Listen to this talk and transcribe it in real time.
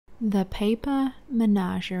The Paper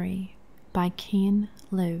Menagerie by Ken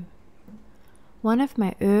Liu. One of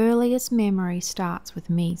my earliest memories starts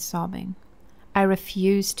with me sobbing. I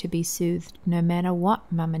refused to be soothed no matter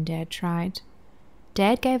what Mum and Dad tried.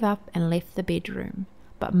 Dad gave up and left the bedroom,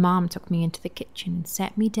 but Mum took me into the kitchen and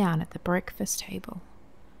sat me down at the breakfast table.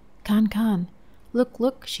 Kan,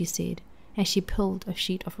 look, she said, as she pulled a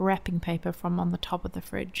sheet of wrapping paper from on the top of the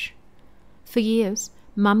fridge. For years,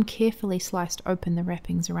 Mum carefully sliced open the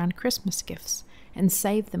wrappings around Christmas gifts and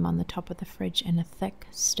saved them on the top of the fridge in a thick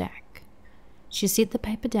stack. She set the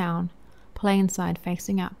paper down, plain side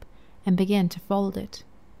facing up, and began to fold it.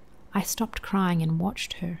 I stopped crying and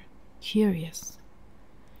watched her, curious.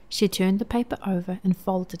 She turned the paper over and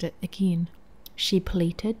folded it again. She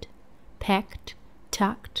pleated, packed,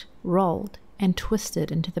 tucked, rolled, and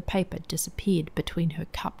twisted until the paper disappeared between her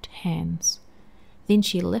cupped hands. Then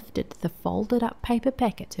she lifted the folded-up paper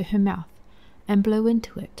packet to her mouth and blew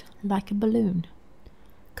into it like a balloon.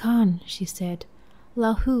 Kan, she said,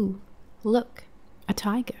 Lahu, look, a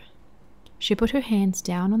tiger. She put her hands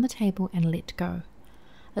down on the table and let go.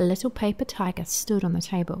 A little paper tiger stood on the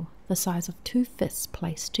table, the size of two fists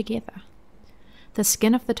placed together. The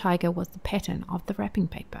skin of the tiger was the pattern of the wrapping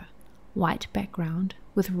paper, white background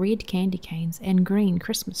with red candy canes and green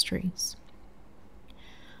Christmas trees.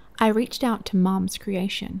 I reached out to Mum's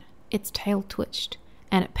creation. Its tail twitched,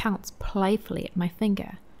 and it pounced playfully at my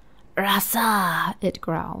finger. Rasa, it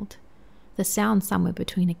growled, the sound somewhere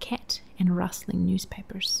between a cat and rustling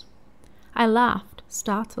newspapers. I laughed,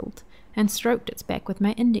 startled, and stroked its back with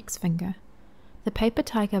my index finger. The paper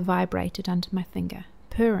tiger vibrated under my finger,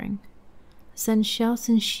 purring. Sin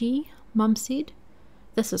shi, Mum said.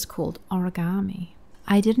 This is called origami.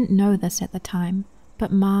 I didn't know this at the time,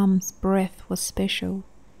 but Mum's breath was special.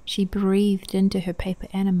 She breathed into her paper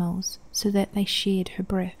animals so that they shared her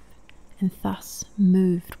breath, and thus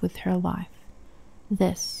moved with her life.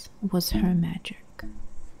 This was her magic.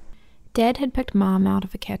 Dad had picked Mum out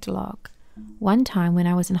of a catalogue. One time when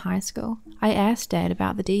I was in high school, I asked Dad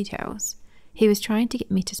about the details. He was trying to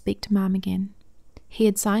get me to speak to Mum again. He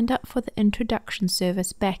had signed up for the introduction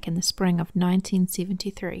service back in the spring of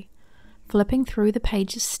 1973. Flipping through the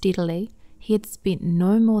pages steadily, he had spent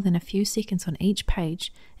no more than a few seconds on each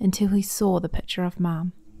page until he saw the picture of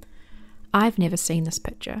Mum. I've never seen this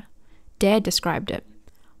picture. Dad described it.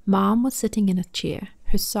 Mum was sitting in a chair,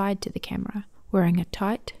 her side to the camera, wearing a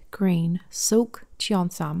tight green silk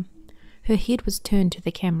cheongsam. Her head was turned to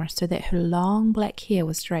the camera so that her long black hair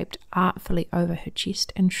was draped artfully over her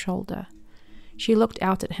chest and shoulder. She looked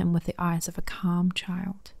out at him with the eyes of a calm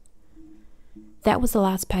child. That was the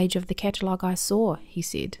last page of the catalogue I saw, he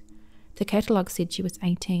said. The catalogue said she was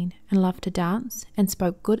 18 and loved to dance and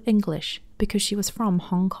spoke good English because she was from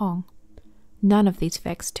Hong Kong. None of these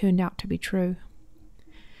facts turned out to be true.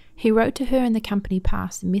 He wrote to her and the company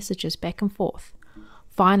passed messages back and forth.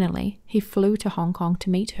 Finally, he flew to Hong Kong to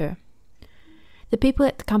meet her. The people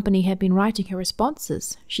at the company had been writing her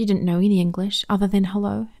responses. She didn't know any English other than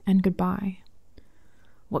hello and goodbye.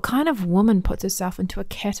 What kind of woman puts herself into a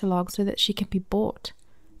catalogue so that she can be bought?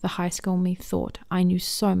 The high school me thought I knew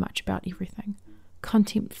so much about everything.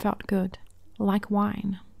 Contempt felt good, like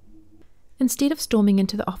wine. Instead of storming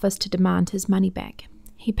into the office to demand his money back,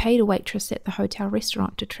 he paid a waitress at the hotel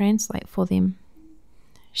restaurant to translate for them.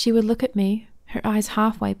 She would look at me, her eyes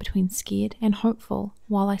halfway between scared and hopeful,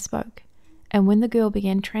 while I spoke, and when the girl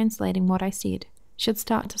began translating what I said, she'd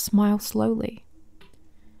start to smile slowly.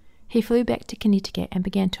 He flew back to Connecticut and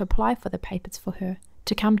began to apply for the papers for her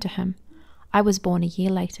to come to him. I was born a year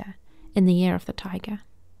later, in the year of the tiger.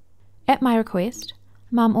 At my request,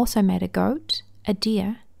 Mum also made a goat, a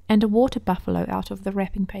deer, and a water buffalo out of the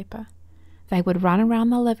wrapping paper. They would run around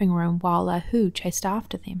the living room while Lahu chased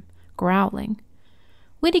after them, growling.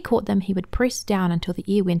 When he caught them, he would press down until the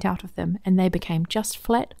air went out of them and they became just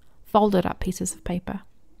flat, folded-up pieces of paper.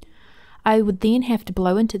 I would then have to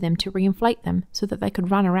blow into them to reinflate them so that they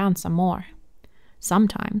could run around some more.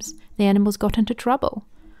 Sometimes the animals got into trouble.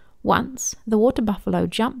 Once, the water buffalo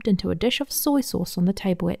jumped into a dish of soy sauce on the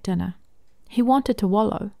table at dinner. He wanted to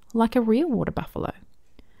wallow, like a real water buffalo.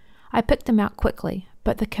 I picked him out quickly,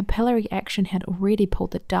 but the capillary action had already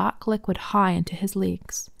pulled the dark liquid high into his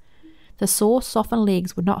legs. The sore, softened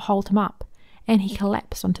legs would not hold him up, and he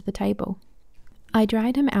collapsed onto the table. I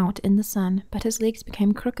dried him out in the sun, but his legs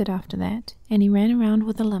became crooked after that, and he ran around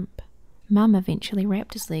with a limp. Mum eventually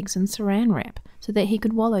wrapped his legs in saran wrap so that he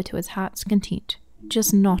could wallow to his heart's content.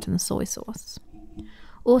 Just not in the soy sauce.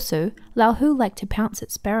 Also, Lahu liked to pounce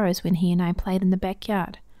at sparrows when he and I played in the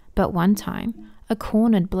backyard, but one time, a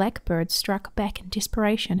cornered blackbird struck back in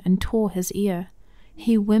desperation and tore his ear.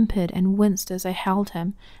 He whimpered and winced as I held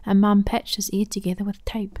him, and Mum patched his ear together with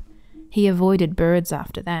tape. He avoided birds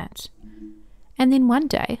after that. And then one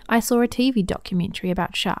day I saw a TV documentary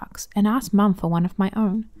about sharks and asked Mum for one of my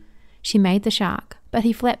own. She made the shark, but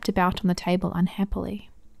he flapped about on the table unhappily.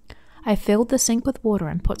 I filled the sink with water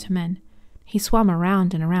and put him in. He swam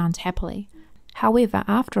around and around happily. However,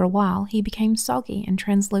 after a while he became soggy and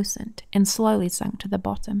translucent and slowly sunk to the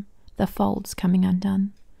bottom, the folds coming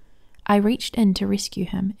undone. I reached in to rescue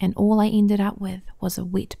him, and all I ended up with was a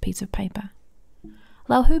wet piece of paper.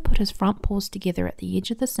 Lau Hu put his front paws together at the edge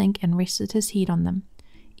of the sink and rested his head on them.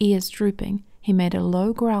 Ears drooping, he made a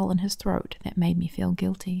low growl in his throat that made me feel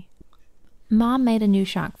guilty. Mom made a new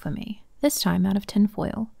shark for me, this time out of tin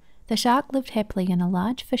foil. The shark lived happily in a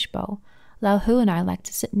large fish bowl. Lau Hu and I liked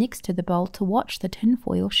to sit next to the bowl to watch the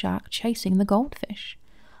tinfoil shark chasing the goldfish.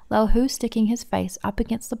 Lau Hu sticking his face up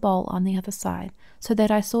against the bowl on the other side, so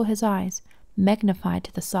that I saw his eyes, magnified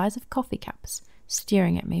to the size of coffee cups,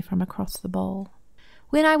 staring at me from across the bowl.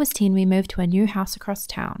 When I was 10, we moved to a new house across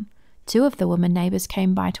town. 2 of the women neighbours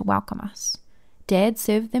came by to welcome us. Dad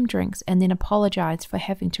served them drinks and then apologised for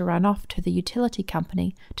having to run off to the utility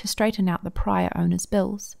company to straighten out the prior owner's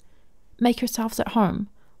bills. Make yourselves at home.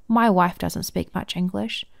 My wife doesn't speak much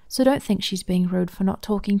English, so don't think she's being rude for not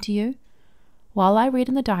talking to you. While I read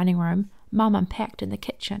in the dining room, Mum unpacked in the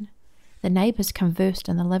kitchen. The neighbours conversed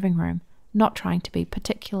in the living room, not trying to be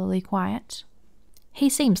particularly quiet. He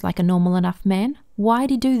seems like a normal enough man. Why'd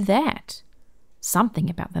he do that? Something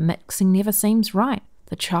about the mixing never seems right.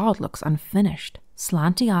 The child looks unfinished.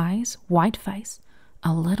 Slanty eyes, white face,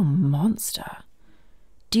 a little monster.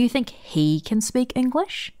 Do you think he can speak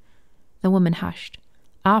English? The woman hushed.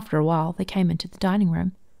 After a while, they came into the dining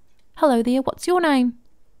room. Hello there, what's your name?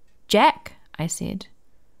 Jack, I said.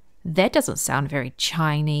 That doesn't sound very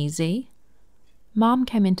Chinesey. Mom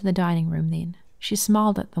came into the dining room then. She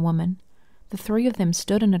smiled at the woman. The 3 of them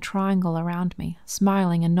stood in a triangle around me,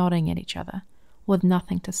 smiling and nodding at each other, with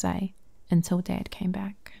nothing to say, until Dad came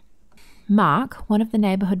back. Mark, one of the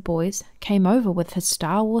neighbourhood boys, came over with his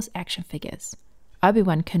Star Wars action figures.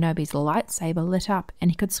 Obi-Wan Kenobi's lightsaber lit up,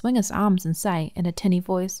 and he could swing his arms and say, in a tinny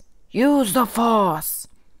voice, "Use the Force!"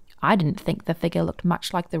 I didn't think the figure looked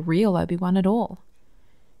much like the real Obi-Wan at all.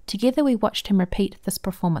 Together we watched him repeat this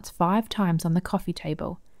performance 5 times on the coffee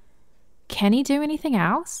table. Can he do anything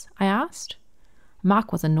else? I asked.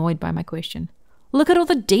 Mark was annoyed by my question. Look at all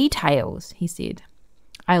the details, he said.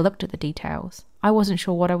 I looked at the details. I wasn't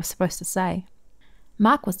sure what I was supposed to say.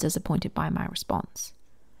 Mark was disappointed by my response.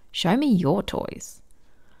 Show me your toys.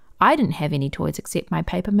 I didn't have any toys except my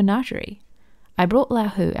paper menagerie. I brought Lau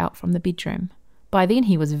Hu out from the bedroom. By then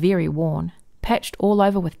he was very worn, patched all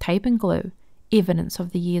over with tape and glue, evidence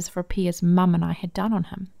of the years of repairs Mum and I had done on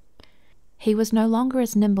him. He was no longer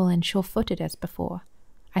as nimble and sure-footed as before.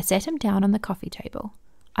 I sat him down on the coffee table.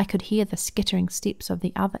 I could hear the skittering steps of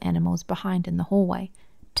the other animals behind in the hallway,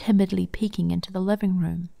 timidly peeking into the living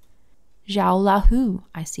room. Zhao Lau Hu,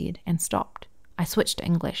 I said, and stopped. I switched to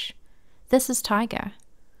English. This is Tiger.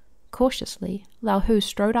 Cautiously, Lau Hu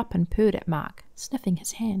strode up and purred at Mark, sniffing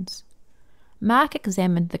his hands. Mark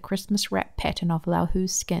examined the Christmas wrap pattern of Lau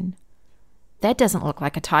Hu's skin. That doesn't look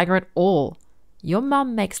like a tiger at all. Your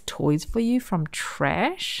mum makes toys for you from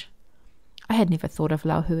trash? I had never thought of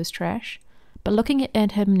Lau Hu as trash, but looking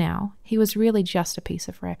at him now, he was really just a piece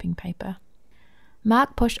of wrapping paper.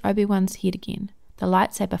 Mark pushed Obi-Wan's head again. The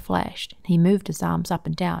lightsaber flashed, and he moved his arms up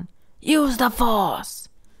and down. Use the Force!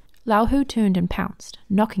 Lau Hu turned and pounced,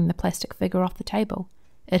 knocking the plastic figure off the table.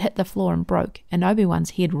 It hit the floor and broke, and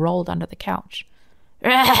Obi-Wan's head rolled under the couch.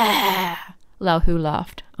 Lau Hu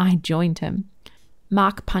laughed. I joined him.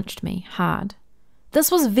 Mark punched me hard. This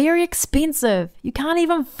was very expensive. You can't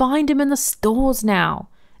even find him in the stores now.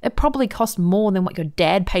 It probably cost more than what your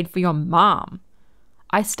dad paid for your mom.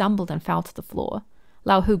 I stumbled and fell to the floor.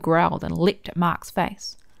 Lau Hu growled and leapt at Mark's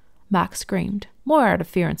face. Mark screamed, more out of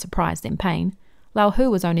fear and surprise than pain. Lau Hu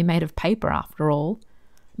was only made of paper after all.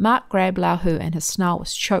 Mark grabbed Lau Hu and his snarl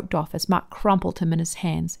was choked off as Mark crumpled him in his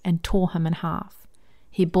hands and tore him in half.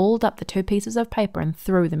 He balled up the 2 pieces of paper and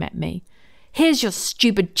threw them at me. Here's your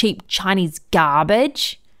stupid, cheap Chinese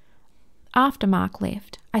garbage! After Mark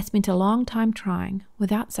left, I spent a long time trying,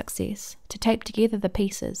 without success, to tape together the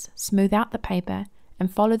pieces, smooth out the paper,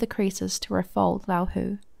 and follow the creases to refold Lau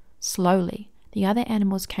Hu. Slowly, the other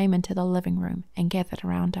animals came into the living room and gathered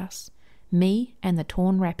around us, me and the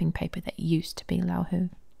torn wrapping paper that used to be Lau Hu.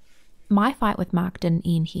 My fight with Mark didn't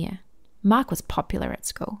end here. Mark was popular at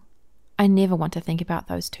school. I never want to think about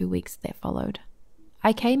those 2 weeks that followed.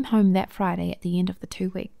 I came home that Friday at the end of the 2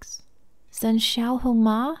 weeks. Xin Xiao Hung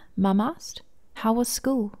Ma? Mum asked. How was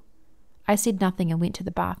school? I said nothing and went to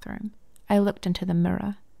the bathroom. I looked into the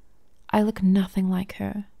mirror. I look nothing like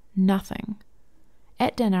her. Nothing.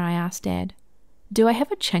 At dinner, I asked Dad, "Do I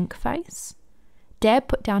have a chink face?" Dad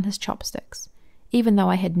put down his chopsticks. Even though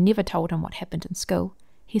I had never told him what happened in school,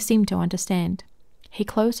 he seemed to understand. He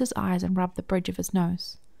closed his eyes and rubbed the bridge of his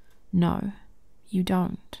nose. "No, you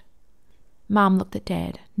don't." Mum looked at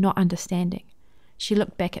Dad, not understanding. She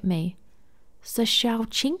looked back at me. "So shall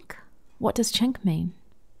chink? What does chink mean?"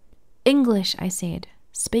 "English," I said.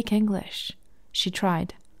 "Speak English." She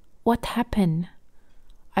tried. "What happened?"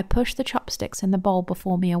 I pushed the chopsticks in the bowl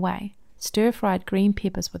before me away. Stir-fried green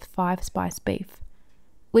peppers with 5-spice beef.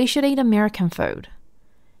 "We should eat American food."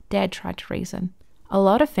 Dad tried to reason. "A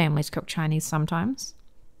lot of families cook Chinese sometimes."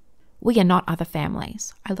 "We are not other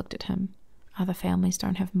families." I looked at him. "Other families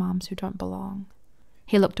don't have mums who don't belong."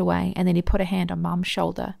 He looked away, and then he put a hand on Mum's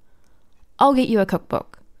shoulder. "I'll get you a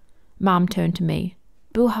cookbook." Mum turned to me.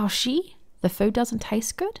 "Bu hao shi? The food doesn't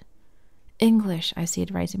taste good?" "English," I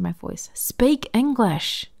said, raising my voice. "Speak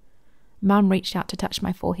English." Mum reached out to touch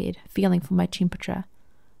my forehead, feeling for my temperature.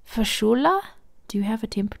 "Fashula? Do you have a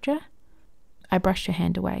temperature?" I brushed her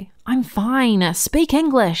hand away. "I'm fine. Speak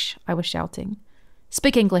English," I was shouting.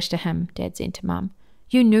 "Speak English to him," Dad said to Mum.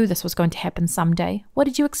 "You knew this was going to happen someday. What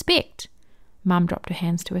did you expect?" Mum dropped her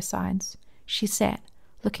hands to her sides. She sat,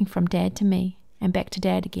 looking from Dad to me, and back to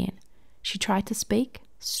Dad again. She tried to speak,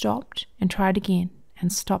 stopped, and tried again,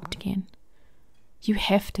 and stopped again. "You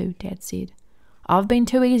have to," Dad said. "I've been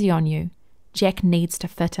too easy on you. Jack needs to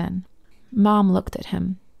fit in." Mum looked at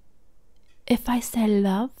him. "If I say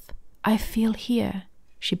love, I feel here,"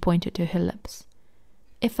 she pointed to her lips.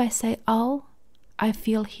 "If I say oh, I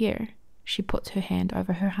feel here," she put her hand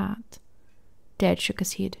over her heart. Dad shook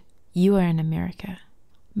his head. "You are in America."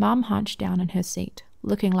 Mum hunched down in her seat,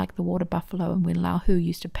 looking like the water buffalo and when Lao Hu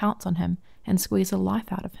used to pounce on him and squeeze the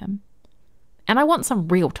life out of him. "And I want some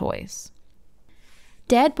real toys."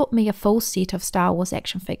 Dad bought me a full set of Star Wars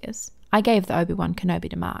action figures. I gave the Obi-Wan Kenobi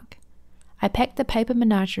to Mark. I packed the paper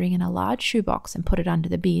menagerie in a large shoebox and put it under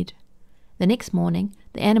the bed. The next morning,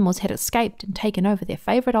 the animals had escaped and taken over their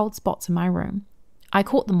favourite old spots in my room. I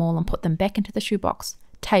caught them all and put them back into the shoebox,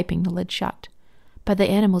 taping the lid shut. But the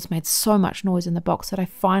animals made so much noise in the box that I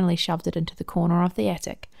finally shoved it into the corner of the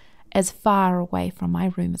attic, as far away from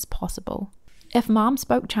my room as possible. If Mom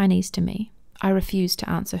spoke Chinese to me, I refused to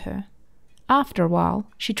answer her. After a while,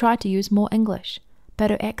 she tried to use more English,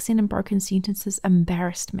 but her accent and broken sentences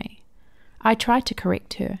embarrassed me. I tried to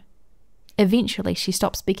correct her. Eventually, she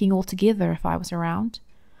stopped speaking altogether if I was around.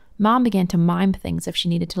 Mom began to mime things if she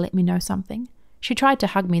needed to let me know something. She tried to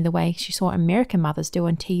hug me the way she saw American mothers do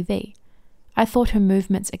on TV. I thought her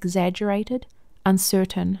movements exaggerated,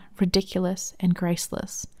 uncertain, ridiculous, and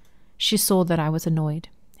graceless. She saw that I was annoyed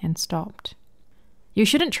and stopped. "You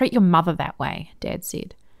shouldn't treat your mother that way," Dad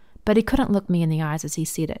said. But he couldn't look me in the eyes as he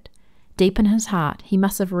said it. Deep in his heart, he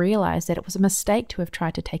must have realized that it was a mistake to have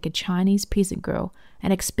tried to take a Chinese peasant girl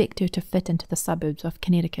and expect her to fit into the suburbs of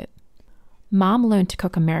Connecticut. Mom learned to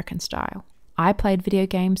cook American style. I played video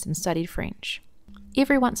games and studied French.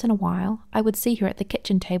 Every once in a while, I would see her at the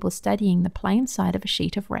kitchen table studying the plain side of a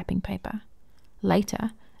sheet of wrapping paper.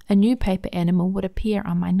 Later, a new paper animal would appear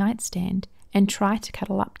on my nightstand and try to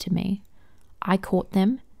cuddle up to me. I caught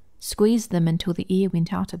them, squeezed them until the air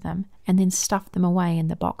went out of them, and then stuffed them away in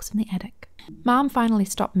the box in the attic. Mom finally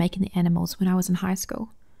stopped making the animals when I was in high school.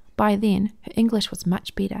 By then, her English was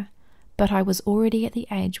much better, but I was already at the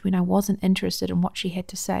age when I wasn't interested in what she had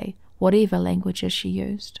to say, whatever languages she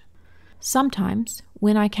used. Sometimes,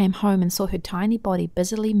 when I came home and saw her tiny body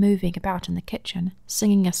busily moving about in the kitchen,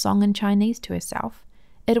 singing a song in Chinese to herself,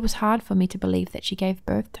 it was hard for me to believe that she gave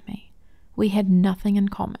birth to me. We had nothing in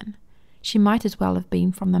common. She might as well have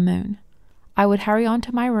been from the moon. I would hurry on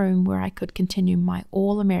to my room where I could continue my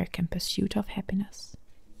all-American pursuit of happiness.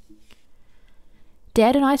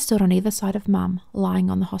 Dad and I stood on either side of Mum,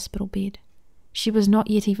 lying on the hospital bed. She was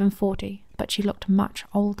not yet even 40, but she looked much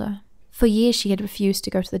older. For years she had refused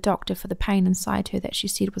to go to the doctor for the pain inside her that she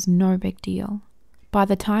said was no big deal. By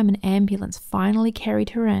the time an ambulance finally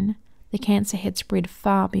carried her in, the cancer had spread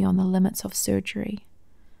far beyond the limits of surgery.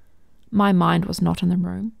 My mind was not in the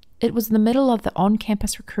room. It was the middle of the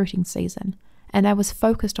on-campus recruiting season, and I was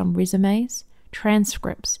focused on resumes,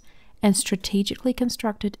 transcripts, and strategically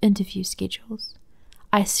constructed interview schedules.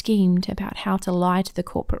 I schemed about how to lie to the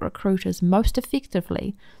corporate recruiters most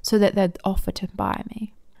effectively so that they'd offer to buy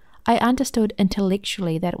me. I understood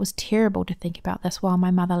intellectually that it was terrible to think about this while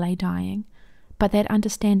my mother lay dying, but that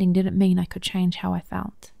understanding didn't mean I could change how I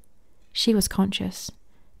felt. She was conscious.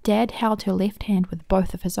 Dad held her left hand with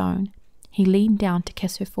both of his own. He leaned down to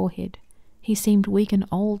kiss her forehead. He seemed weak and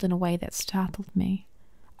old in a way that startled me.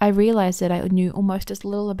 I realized that I knew almost as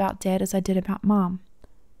little about Dad as I did about Mom.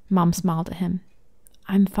 Mom smiled at him.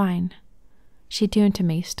 "I'm fine." She turned to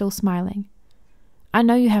me, still smiling. "I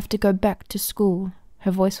know you have to go back to school."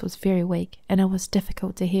 Her voice was very weak, and it was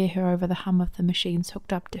difficult to hear her over the hum of the machines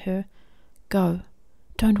hooked up to her. "Go.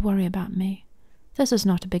 Don't worry about me. This is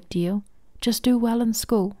not a big deal. Just do well in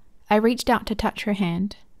school." I reached out to touch her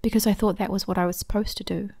hand, because I thought that was what I was supposed to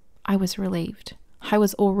do. I was relieved. I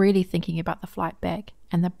was already thinking about the flight back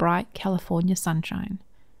and the bright California sunshine.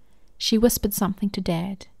 She whispered something to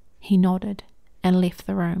Dad. He nodded and left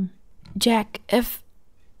the room. "Jack, if—"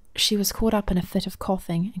 She was caught up in a fit of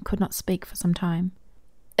coughing and could not speak for some time.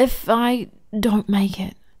 "If I don't make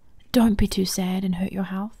it, don't be too sad and hurt your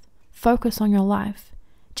health. Focus on your life.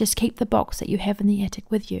 Just keep the box that you have in the attic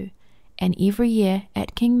with you, and every year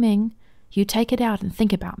at King Ming, you take it out and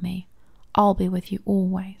think about me. I'll be with you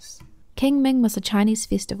always." King Ming was a Chinese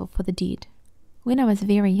festival for the dead. When I was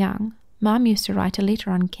very young, Mom used to write a letter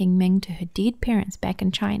on King Ming to her dead parents back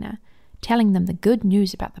in China, telling them the good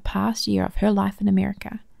news about the past year of her life in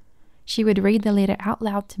America. She would read the letter out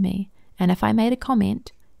loud to me, and if I made a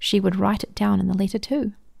comment, she would write it down in the letter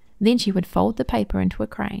too. Then she would fold the paper into a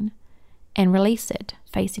crane and release it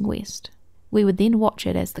facing west. We would then watch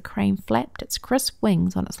it as the crane flapped its crisp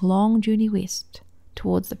wings on its long journey west,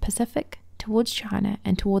 towards the Pacific, towards China,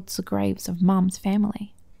 and towards the graves of Mum's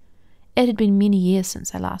family. It had been many years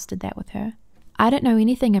since I last did that with her. "I don't know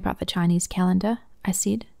anything about the Chinese calendar," I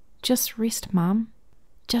said. "Just rest, Mum.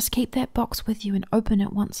 Just keep that box with you and open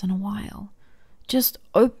it once in a while. Just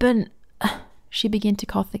open—" She began to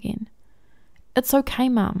cough again. "It's okay,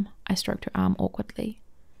 Mum." I stroked her arm awkwardly.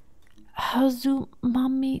 "Hazu,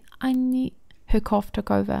 Mummy, I need—" Her cough took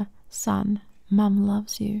over. "Son, Mum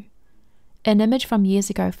loves you." An image from years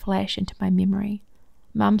ago flashed into my memory.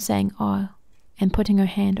 Mum saying "oh" and putting her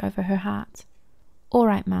hand over her heart. "All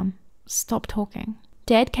right, Mum, stop talking."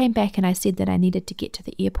 Dad came back and I said that I needed to get to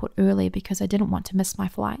the airport early because I didn't want to miss my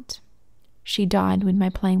flight. She died when my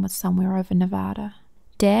plane was somewhere over Nevada.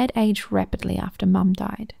 Dad aged rapidly after Mum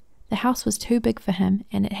died. The house was too big for him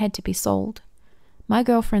and it had to be sold. My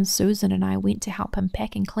girlfriend Susan and I went to help him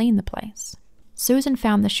pack and clean the place. Susan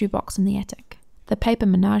found the shoebox in the attic. The paper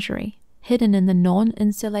Menagerie, hidden in the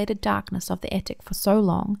non-insulated darkness of the attic for so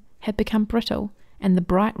long, had become brittle, and the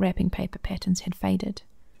bright wrapping paper patterns had faded.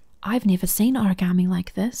 "I've never seen origami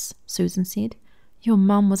like this," Susan said. "Your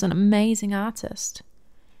mum was an amazing artist."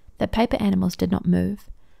 The paper animals did not move.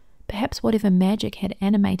 Perhaps whatever magic had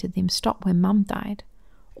animated them stopped when Mum died.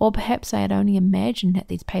 Or perhaps I had only imagined that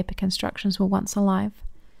these paper constructions were once alive.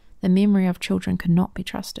 The memory of children could not be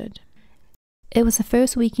trusted. It was the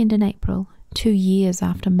first weekend in April, 2 years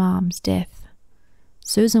after Mum's death.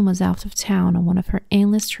 Susan was out of town on one of her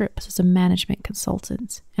endless trips as a management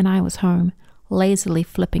consultant, and I was home, lazily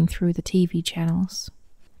flipping through the TV channels.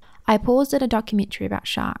 I paused at a documentary about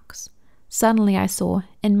sharks. Suddenly I saw,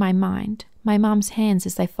 in my mind, my mum's hands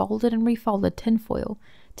as they folded and refolded tinfoil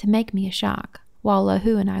to make me a shark, while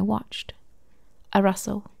Lahu and I watched. A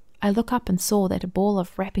rustle. I looked up and saw that a ball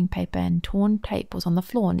of wrapping paper and torn tape was on the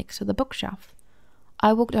floor next to the bookshelf.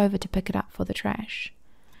 I walked over to pick it up for the trash.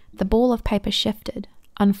 The ball of paper shifted,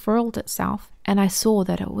 unfurled itself, and I saw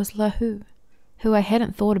that it was Lahu, who I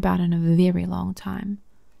hadn't thought about in a very long time.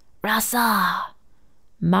 "Rasa!"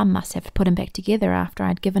 Mum must have put him back together after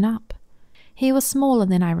I'd given up. He was smaller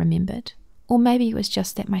than I remembered, or maybe it was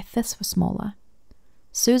just that my fists were smaller.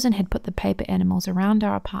 Susan had put the paper animals around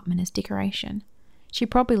our apartment as decoration. She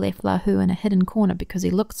probably left Lahu in a hidden corner because he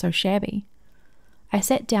looked so shabby. I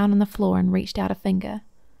sat down on the floor and reached out a finger.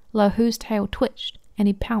 Lahu's tail twitched, and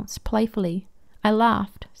he pounced playfully. I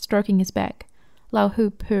laughed, stroking his back. Lahu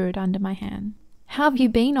purred under my hand. "How have you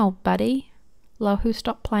been, old buddy?" Lahu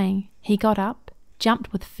stopped playing. He got up,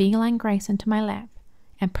 jumped with feline grace into my lap,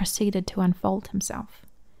 and proceeded to unfold himself.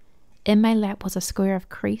 In my lap was a square of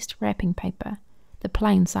creased wrapping paper, the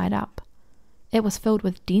plain side up. It was filled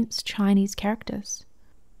with dense Chinese characters.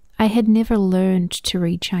 I had never learned to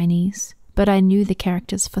read Chinese, but I knew the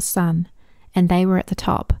characters for son, and they were at the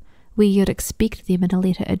top, where you'd expect them in a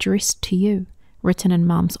letter addressed to you, written in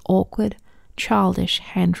Mum's awkward, childish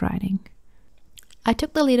handwriting. I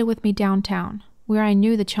took the letter with me downtown, where I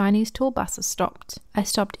knew the Chinese tour buses stopped. I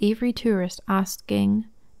stopped every tourist asking,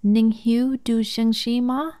 "Ning Hu du Xing Shi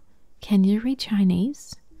Ma? Can you read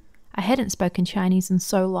Chinese?" I hadn't spoken Chinese in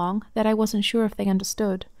so long that I wasn't sure if they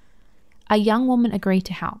understood. A young woman agreed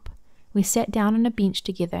to help. We sat down on a bench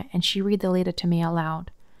together and she read the letter to me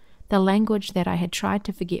aloud. The language that I had tried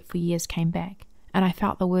to forget for years came back, and I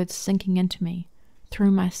felt the words sinking into me,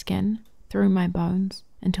 through my skin, through my bones,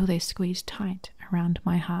 until they squeezed tight around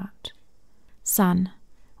my heart. Son,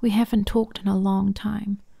 we haven't talked in a long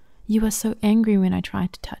time. You are so angry when I try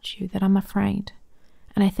to touch you that I'm afraid.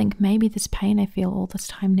 And I think maybe this pain I feel all this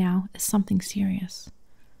time now is something serious.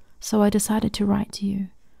 So I decided to write to you.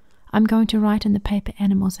 I'm going to write in the paper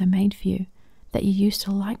animals I made for you that you used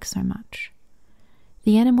to like so much.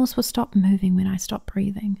 The animals will stop moving when I stop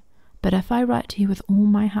breathing, but if I write to you with all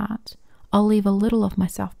my heart, I'll leave a little of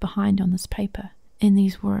myself behind on this paper, in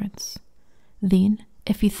these words. Then,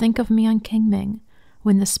 if you think of me on King Ming,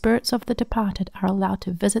 when the spirits of the departed are allowed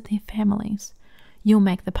to visit their families, you'll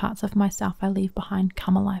make the parts of myself I leave behind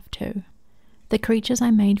come alive too. The creatures I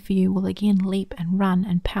made for you will again leap and run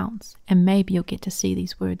and pounce, and maybe you'll get to see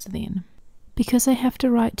these words then. Because I have to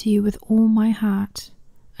write to you with all my heart,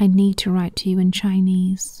 I need to write to you in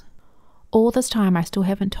Chinese. All this time I still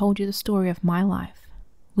haven't told you the story of my life.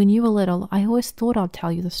 When you were little, I always thought I'd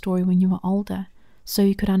tell you the story when you were older, so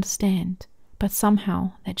you could understand, but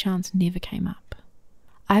somehow that chance never came up.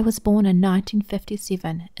 I was born in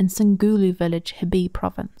 1957 in Singulu village, Hebei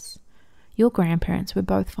province. Your grandparents were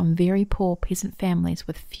both from very poor peasant families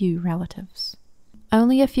with few relatives.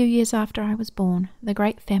 Only a few years after I was born, the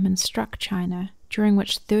Great Famine struck China, during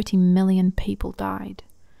which 30 million people died.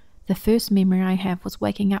 The first memory I have was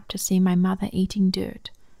waking up to see my mother eating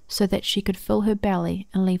dirt, so that she could fill her belly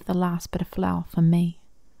and leave the last bit of flour for me.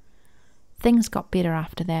 Things got better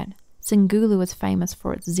after that. Singulu was famous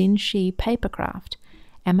for its Zenshi papercraft,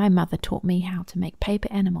 and my mother taught me how to make paper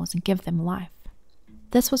animals and give them life.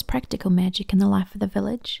 This was practical magic in the life of the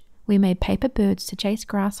village. We made paper birds to chase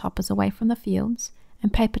grasshoppers away from the fields,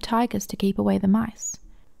 and paper tigers to keep away the mice.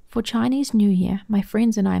 For Chinese New Year, my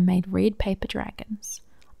friends and I made red paper dragons.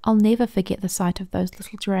 I'll never forget the sight of those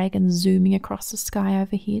little dragons zooming across the sky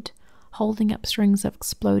overhead, holding up strings of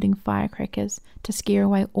exploding firecrackers to scare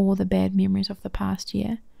away all the bad memories of the past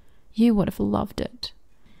year. You would have loved it.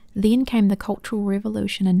 Then came the Cultural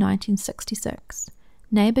Revolution in 1966.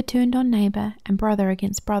 Neighbour turned on neighbour and brother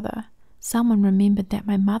against brother. Someone remembered that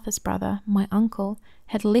my mother's brother, my uncle,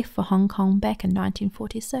 had left for Hong Kong back in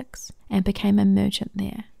 1946 and became a merchant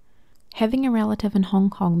there. Having a relative in Hong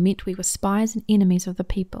Kong meant we were spies and enemies of the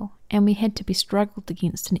people, and we had to be struggled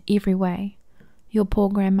against in every way. Your poor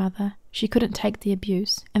grandmother, she couldn't take the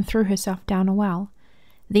abuse and threw herself down a well.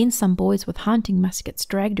 Then some boys with hunting muskets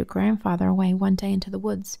dragged your grandfather away one day into the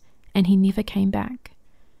woods, and he never came back.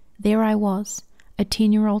 There I was, a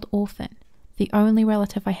 10-year-old orphan. The only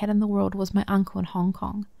relative I had in the world was my uncle in Hong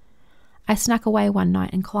Kong. I snuck away one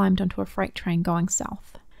night and climbed onto a freight train going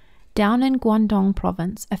south. Down in Guangdong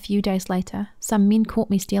province, a few days later, some men caught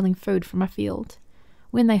me stealing food from a field.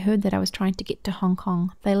 When they heard that I was trying to get to Hong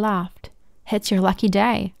Kong, they laughed. "It's your lucky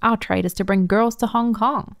day. Our trade is to bring girls to Hong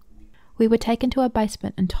Kong." We were taken to a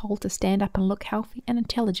basement and told to stand up and look healthy and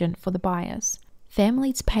intelligent for the buyers.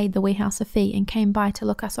 Families paid the warehouse a fee and came by to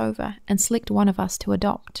look us over and select one of us to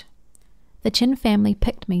adopt. The Chin family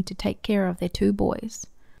picked me to take care of their 2 boys.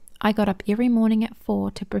 I got up every morning at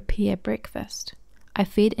 4 to prepare breakfast. I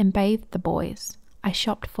fed and bathed the boys. I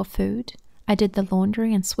shopped for food. I did the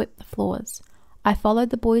laundry and swept the floors. I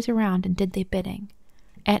followed the boys around and did their bidding.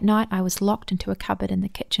 At night I was locked into a cupboard in the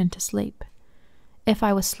kitchen to sleep. If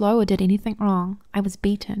I was slow or did anything wrong, I was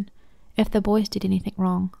beaten. If the boys did anything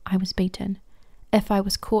wrong, I was beaten. If I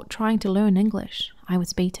was caught trying to learn English, I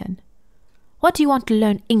was beaten. "What do you want to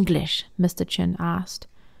learn English?" Mr. Chin asked.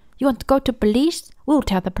 "You want to go to police? We'll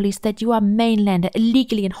tell the police that you are a mainlander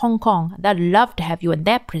illegally in Hong Kong. They'd love to have you in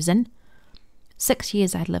their prison." 6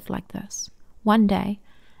 years I lived like this. One day,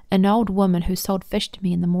 an old woman who sold fish to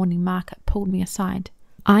me in the morning market pulled me aside.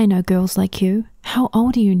 "I know girls like you. How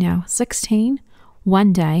old are you now? 16?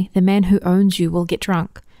 One day, the man who owns you will get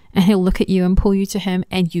drunk, and he'll look at you and pull you to him,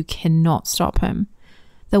 and you cannot stop him.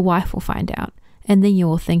 The wife will find out, and then you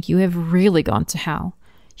will think you have really gone to hell.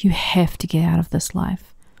 You have to get out of this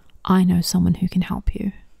life. I know someone who can help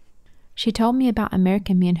you." She told me about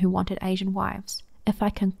American men who wanted Asian wives. If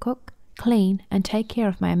I can cook, clean, and take care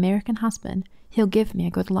of my American husband, he'll give me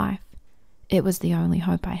a good life. It was the only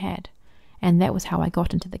hope I had, and that was how I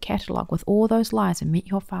got into the catalogue with all those lies and met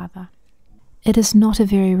your father. It is not a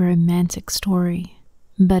very romantic story,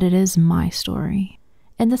 but it is my story.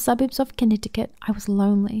 In the suburbs of Connecticut, I was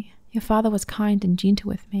lonely. Your father was kind and gentle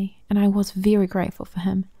with me, and I was very grateful for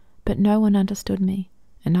him, but no one understood me,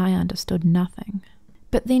 and I understood nothing.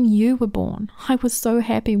 But then you were born. I was so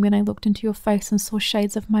happy when I looked into your face and saw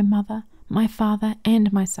shades of my mother, my father,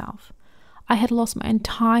 and myself. I had lost my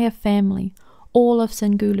entire family, all of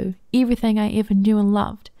Singulu, everything I ever knew and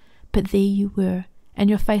loved, but there you were, and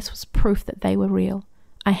your face was proof that they were real.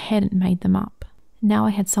 I hadn't made them up. Now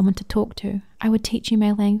I had someone to talk to. I would teach you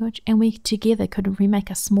my language, and we together could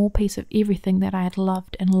remake a small piece of everything that I had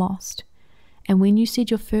loved and lost. And when you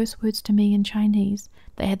said your first words to me in Chinese,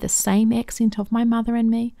 they had the same accent of my mother and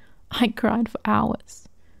me, I cried for hours.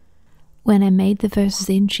 When I made the first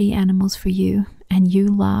Zenchi animals for you, and you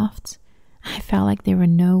laughed, I felt like there were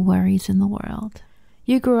no worries in the world.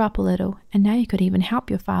 You grew up a little, and now you could even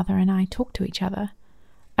help your father and I talk to each other.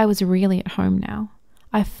 I was really at home now.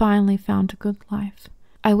 I finally found a good life.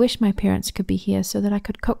 I wish my parents could be here so that I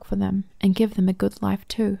could cook for them and give them a good life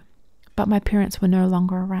too. But my parents were no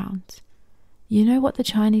longer around. You know what the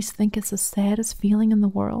Chinese think is the saddest feeling in the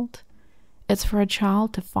world? It's for a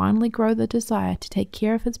child to finally grow the desire to take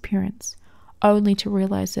care of his parents, only to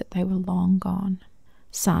realize that they were long gone.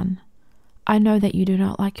 Son, I know that you do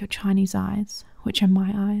not like your Chinese eyes, which are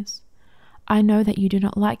my eyes. I know that you do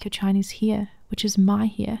not like your Chinese hair, which is my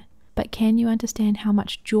hair. But can you understand how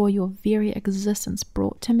much joy your very existence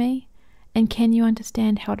brought to me? And can you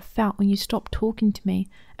understand how it felt when you stopped talking to me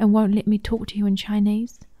and won't let me talk to you in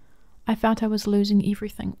Chinese? I felt I was losing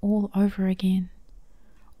everything all over again.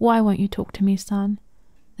 Why won't you talk to me, son?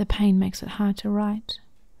 The pain makes it hard to write.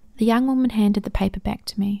 The young woman handed the paper back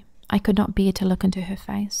to me. I could not bear to look into her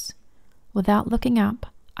face. Without looking up,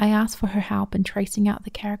 I asked for her help in tracing out the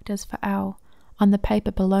characters for Ao on the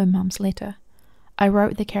paper below Mum's letter. I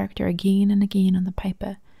wrote the character again and again on the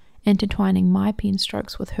paper, intertwining my pen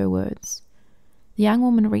strokes with her words. The young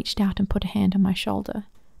woman reached out and put a hand on my shoulder.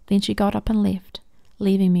 Then she got up and left,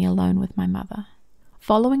 leaving me alone with my mother.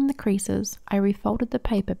 Following the creases, I refolded the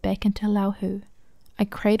paper back into Lao Hu. I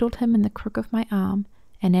cradled him in the crook of my arm,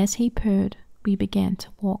 and as he purred, we began to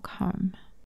walk home.